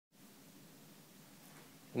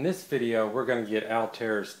In this video, we're going to get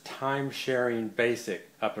Altair's Timesharing BASIC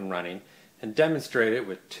up and running and demonstrate it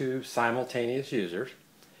with two simultaneous users.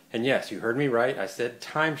 And yes, you heard me right, I said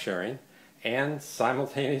timesharing and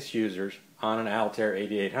simultaneous users on an Altair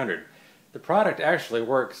 8800. The product actually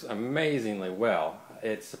works amazingly well.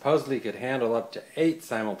 It supposedly could handle up to 8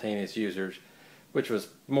 simultaneous users, which was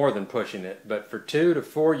more than pushing it. But for 2 to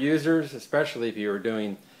 4 users, especially if you were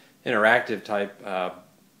doing interactive type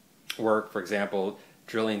work, for example,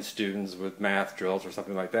 drilling students with math drills or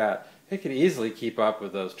something like that, it could easily keep up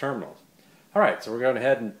with those terminals. Alright, so we're going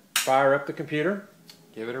ahead and fire up the computer,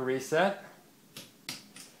 give it a reset.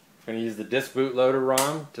 We're going to use the disk bootloader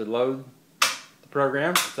ROM to load the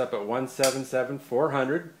program. It's up at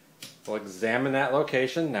 177,400. We'll examine that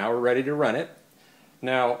location. Now we're ready to run it.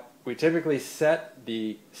 Now, we typically set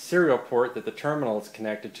the serial port that the terminal is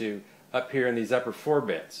connected to up here in these upper 4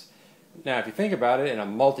 bits. Now, if you think about it, in a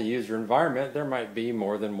multi-user environment, there might be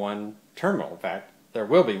more than one terminal. In fact, there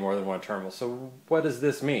will be more than one terminal. So what does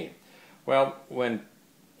this mean? Well, when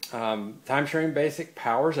Timesharing BASIC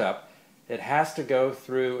powers up, it has to go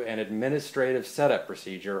through an administrative setup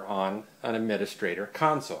procedure on an administrator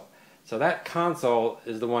console. So that console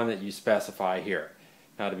is the one that you specify here.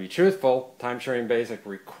 Now, to be truthful, Timesharing BASIC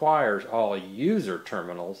requires all user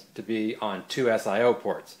terminals to be on 2 SIO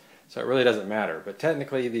ports. So it really doesn't matter. But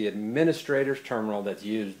technically, the administrator's terminal that's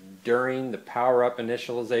used during the power-up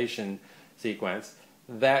initialization sequence,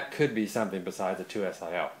 that could be something besides a 2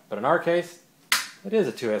 SIO. But in our case, it is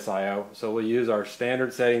a 2 SIO, so we'll use our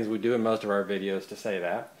standard settings we do in most of our videos to say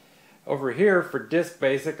that. Over here, for Disk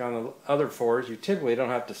BASIC on the other 4s, you typically don't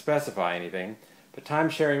have to specify anything, but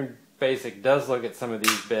Timesharing BASIC does look at some of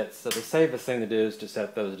these bits, so the safest thing to do is to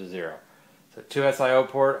set those to 0. So 2 SIO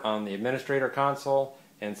port on the administrator console,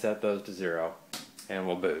 and set those to 0, and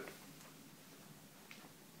we'll boot.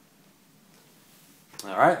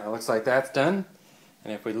 Alright, it looks like that's done.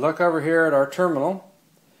 And if we look over here at our terminal,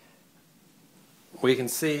 we can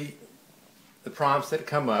see the prompts that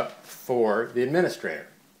come up for the administrator.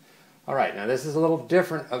 Alright, now this is a little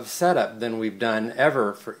different of setup than we've done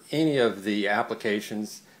ever for any of the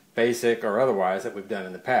applications, basic or otherwise, that we've done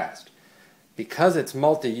in the past. Because it's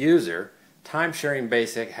multi-user, Timesharing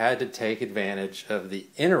BASIC had to take advantage of the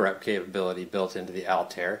interrupt capability built into the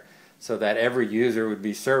Altair so that every user would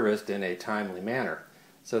be serviced in a timely manner.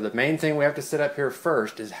 So the main thing we have to set up here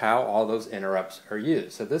first is how all those interrupts are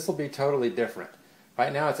used. So this will be totally different.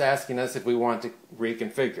 Right now it's asking us if we want to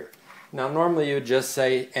reconfigure. Now normally you would just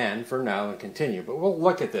say N for no and continue, but we'll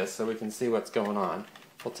look at this so we can see what's going on.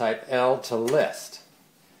 We'll type L to list.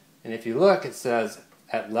 And if you look, it says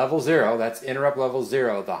at level 0, that's interrupt level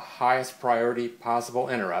 0, the highest priority possible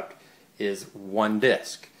interrupt is 1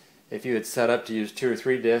 disk. If you had set up to use 2 or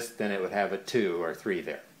 3 disks, then it would have a 2 or 3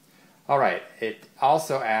 there. Alright, it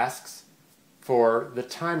also asks for the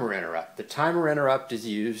timer interrupt. The timer interrupt is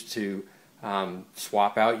used to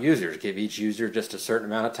swap out users, give each user just a certain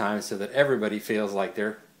amount of time so that everybody feels like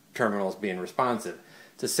their terminal is being responsive.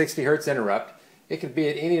 It's a 60 Hz interrupt. It could be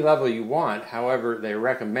at any level you want, however, they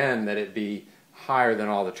recommend that it be higher than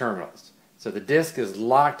all the terminals. So the disk is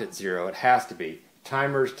locked at 0, it has to be.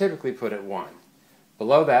 Timers typically put at 1.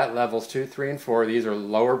 Below that, levels 2, 3, and 4, these are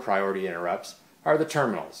lower priority interrupts, are the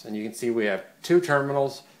terminals. And you can see we have 2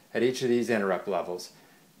 terminals at each of these interrupt levels.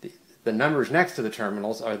 The numbers next to the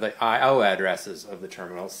terminals are the I/O addresses of the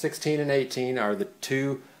terminals. 16 and 18 are the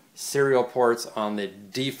 2 serial ports on the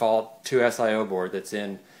default 2 SIO board that's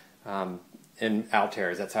in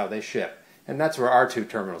Altair. That's how they ship. And that's where our 2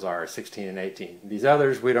 terminals are, 16 and 18. These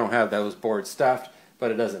others, we don't have those boards stuffed, but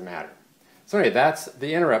it doesn't matter. So anyway, that's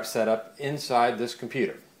the interrupt setup inside this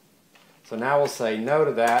computer. So now we'll say no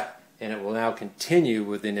to that, and it will now continue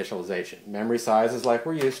with the initialization. Memory size is like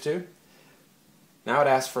we're used to. Now it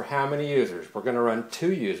asks for how many users. We're going to run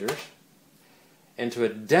 2 users. And to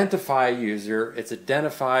identify a user, it's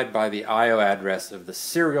identified by the I/O address of the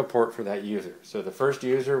serial port for that user. So the first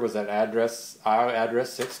user was at address I/O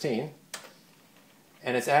address 16.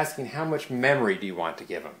 And it's asking how much memory do you want to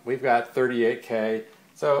give them. We've got 38K,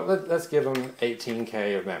 so let's give them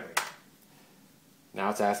 18K of memory. Now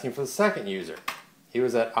it's asking for the second user. He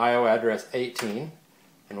was at I/O address 18,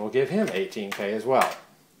 and we'll give him 18K as well.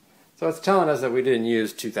 So it's telling us that we didn't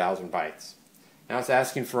use 2,000 bytes. Now it's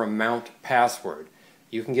asking for a mount password.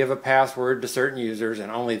 You can give a password to certain users,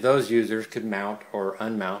 and only those users could mount or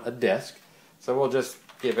unmount a disk. So we'll just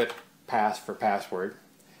give it pass for password.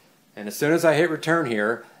 And as soon as I hit return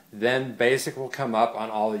here, then BASIC will come up on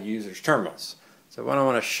all the users' terminals. So what I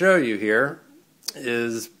want to show you here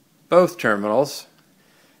is both terminals.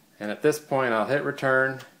 And at this point I'll hit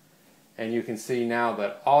return, and you can see now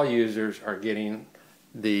that all users are getting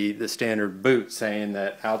the standard boot saying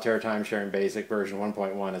that Altair Timesharing BASIC version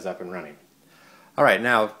 1.1 is up and running. Alright,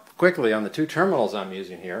 now quickly on the two terminals I'm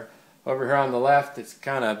using here. Over here on the left it's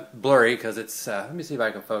kind of blurry because it's, let me see if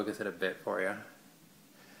I can focus it a bit for you.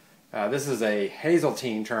 This is a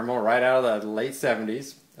Hazeltine terminal right out of the late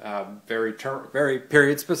 70s, very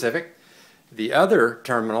period specific. The other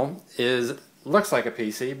terminal looks like a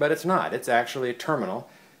PC, but it's not. It's actually a terminal.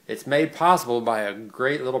 It's made possible by a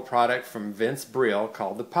great little product from Vince Brill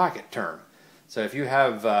called the Pocket Term. So if you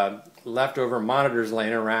have leftover monitors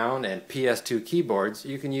laying around and PS2 keyboards,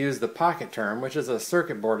 you can use the Pocket Term, which is a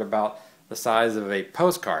circuit board about the size of a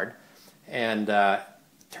postcard, and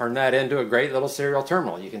turn that into a great little serial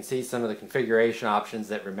terminal. You can see some of the configuration options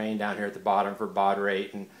that remain down here at the bottom for baud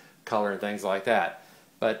rate and color and things like that.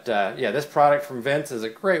 But yeah, this product from Vince is a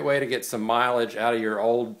great way to get some mileage out of your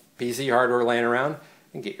old PC hardware laying around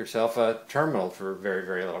and get yourself a terminal for very,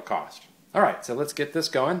 very little cost. Alright, so let's get this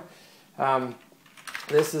going.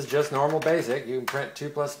 This is just normal basic. You can print 2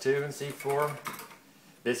 plus 2 and C4.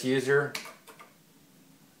 This user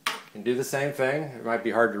can do the same thing. It might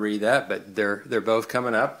be hard to read that, but they're both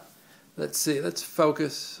coming up. Let's see, let's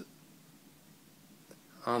focus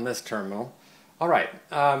on this terminal. Alright,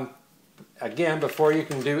 again, before you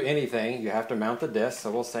can do anything, you have to mount the disk,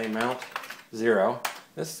 so we'll say mount 0.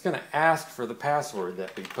 This is going to ask for the password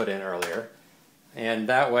that we put in earlier, and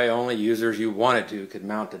that way only users you wanted to could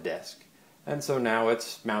mount the disk. And so now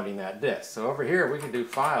it's mounting that disk. So over here we can do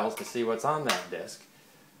files to see what's on that disk.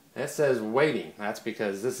 It says waiting. That's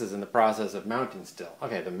because this is in the process of mounting still.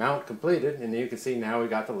 Okay, the mount completed, and you can see now we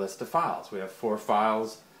got the list of files. We have 4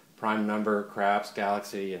 files: Prime Number, Craps,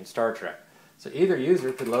 Galaxy, and Star Trek. So either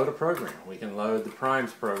user could load a program. We can load the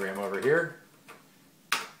Primes program over here,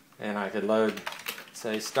 and I could load,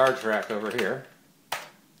 say, Star Trek over here.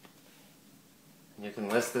 And you can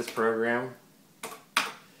list this program,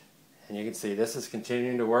 and you can see this is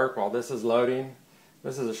continuing to work while this is loading.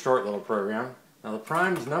 This is a short little program. Now the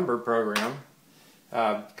Primes number program,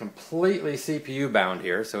 completely CPU bound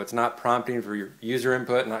here, so it's not prompting for your user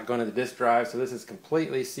input, not going to the disk drive, so this is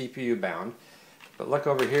completely CPU bound. But look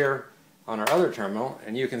over here on our other terminal,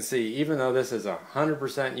 and you can see even though this is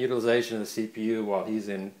 100% utilization of the CPU while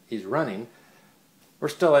he's running, we're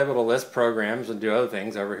still able to list programs and do other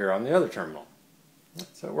things over here on the other terminal.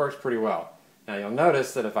 So it works pretty well. Now you'll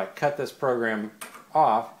notice that if I cut this program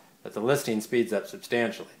off, that the listing speeds up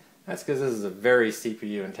substantially. That's because this is a very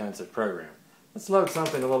CPU intensive program. Let's load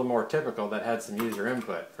something a little more typical that had some user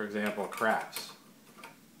input. For example, Craps.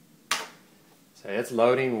 So it's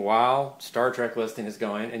loading while Star Trek listing is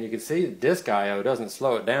going, and you can see disk I/O doesn't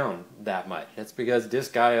slow it down that much. That's because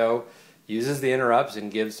disk I/O uses the interrupts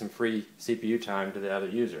and gives some free CPU time to the other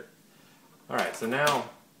user. Alright, so now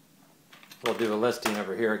we'll do a listing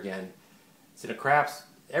over here again. See, the Craps,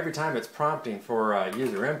 every time it's prompting for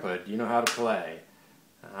user input, you know how to play.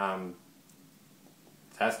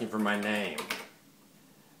 It's asking for my name.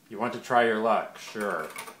 You want to try your luck? Sure.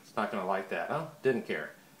 It's not going to like that. Oh, didn't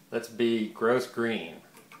care. Let's be gross green.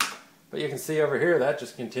 But you can see over here that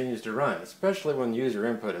just continues to run, especially when user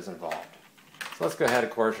input is involved. So let's go ahead,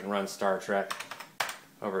 of course, and run Star Trek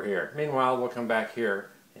over here. Meanwhile, we'll come back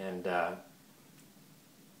here and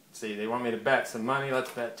see, they want me to bet some money.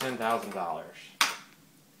 Let's bet $10,000.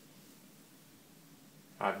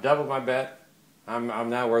 I've doubled my bet. I'm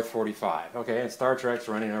now worth 45. Okay, and Star Trek's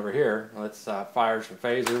running over here. Let's fire some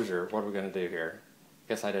phasers, or what are we going to do here?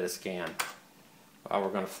 Guess I did a scan. We're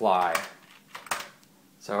going to fly.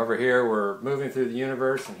 So over here we're moving through the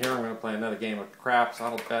universe, and here I'm going to play another game of Craps.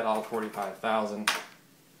 I'll bet all 45,000.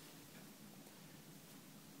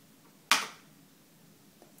 Let's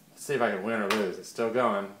see if I can win or lose. It's still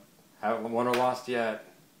going. Haven't won or lost yet.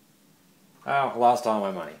 Oh, lost all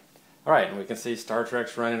my money. Alright, and we can see Star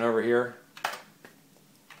Trek's running over here.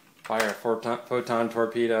 Fire a photon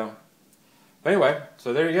torpedo. But anyway,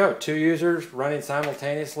 so there you go. 2 users running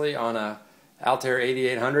simultaneously on a Altair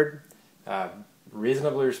 8800.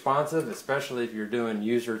 Reasonably responsive, especially if you're doing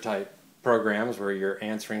user type programs where you're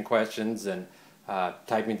answering questions and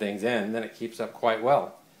typing things in, then it keeps up quite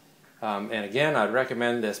well. And again, I'd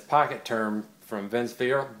recommend this Pocket Term from Vince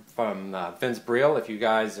Brill if you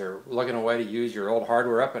guys are looking a way to use your old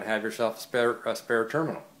hardware up and have yourself a spare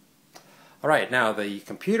terminal. Alright, now the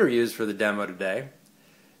computer used for the demo today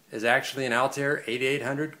is actually an Altair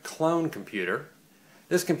 8800 clone computer.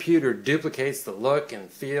 This computer duplicates the look and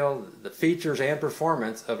feel, the features and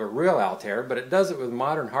performance of a real Altair, but it does it with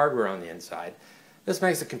modern hardware on the inside. This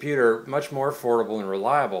makes the computer much more affordable and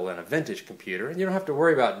reliable than a vintage computer, and you don't have to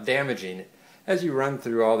worry about damaging it as you run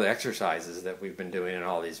through all the exercises that we've been doing in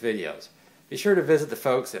all these videos. Be sure to visit the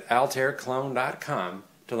folks at altairclone.com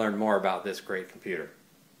to learn more about this great computer.